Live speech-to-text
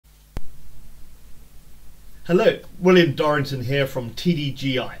Hello, William Dorrington here from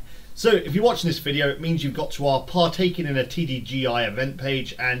TDGi. So if you're watching this video, it means you've got to our Partaking in a TDGi event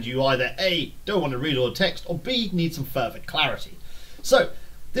page and you either A, don't want to read all the text, or B, need some further clarity. So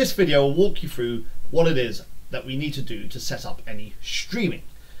this video will walk you through what it is that we need to do to set up any streaming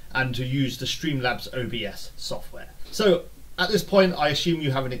and to use the StreamLabs OBS software. So at this point, I assume you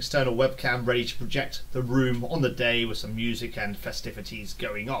have an external webcam ready to project the room on the day with some music and festivities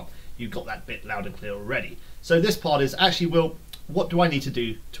going on. You've got that bit loud and clear already. So this part is actually, well, what do I need to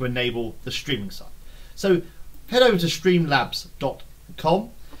do to enable the streaming side? So head over to StreamLabs.com.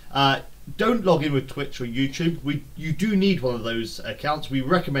 Don't log in with Twitch or YouTube. You do need one of those accounts. We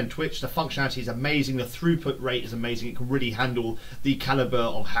recommend Twitch. The functionality is amazing. The throughput rate is amazing. It can really handle the caliber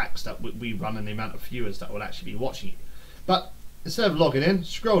of hacks that we run and the amount of viewers that will actually be watching you. But instead of logging in,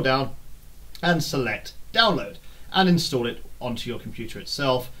 scroll down and select download and install it onto your computer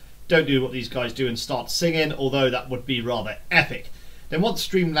itself. Don't do what these guys do and start singing, although that would be rather epic. Then once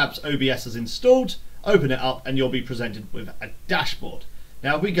StreamLabs OBS is installed, open it up and you'll be presented with a dashboard.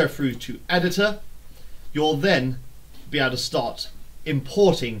 Now if we go through to editor, you'll then be able to start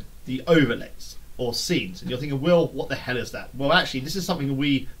importing the overlays or scenes. And you're thinking, Will, what the hell is that? Well, actually, this is something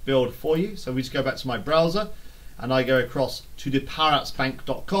we build for you. So we just go back to my browser and I go across to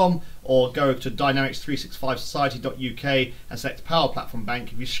thepowerapsbank.com or go to dynamics365society.uk and select Power Platform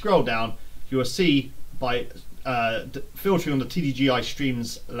Bank. If you scroll down, you will see by filtering on the TDGi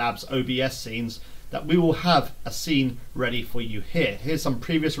StreamLabs OBS scenes that we will have a scene ready for you here. Here's some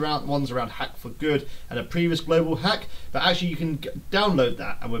previous ones around Hack for Good and a previous global hack, but actually you can download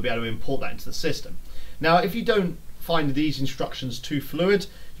that and we'll be able to import that into the system. Now, if you don't find these instructions too fluid,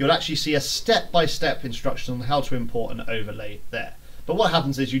 you'll actually see a step-by-step instruction on how to import an overlay there. But what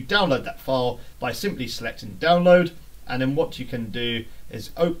happens is you download that file by simply selecting download, and then what you can do is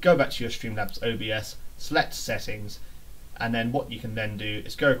go back to your StreamLabs OBS, select settings, and then what you can then do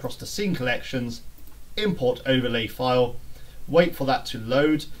is go across to scene collections, import overlay file, wait for that to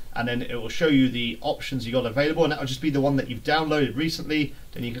load, and then it will show you the options you got available, and that will just be the one that you've downloaded recently.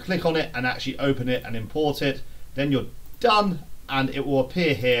 Then you can click on it and actually open it and import it. Then you're done and it will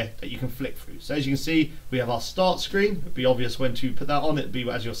appear here that you can flick through. So as you can see, we have our start screen. It'd be obvious when to put that on. It'd be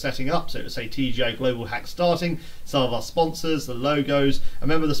as you're setting up. So it would say TDGi Global Hack starting, some of our sponsors, the logos. And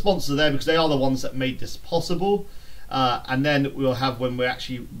remember, the sponsors are there because they are the ones that made this possible. And then we'll have, when we're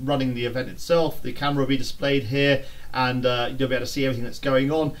actually running the event itself, the camera will be displayed here and you'll be able to see everything that's going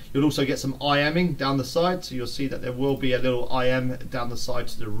on. You'll also get some IMing down the side, so you'll see that there will be a little IM down the side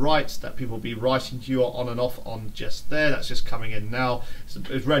to the right that people will be writing to you on and off on just there. That's just coming in now.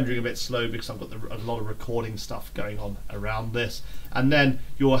 It's rendering a bit slow because I've got a lot of recording stuff going on around this. And then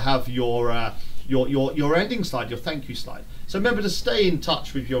you'll have your ending slide, your thank you slide. So remember to stay in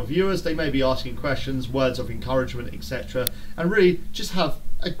touch with your viewers. They may be asking questions, words of encouragement, etc. And really just have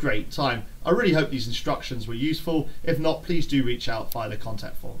a great time. I really hope these instructions were useful. If not, please do reach out via the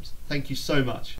contact forms. Thank you so much.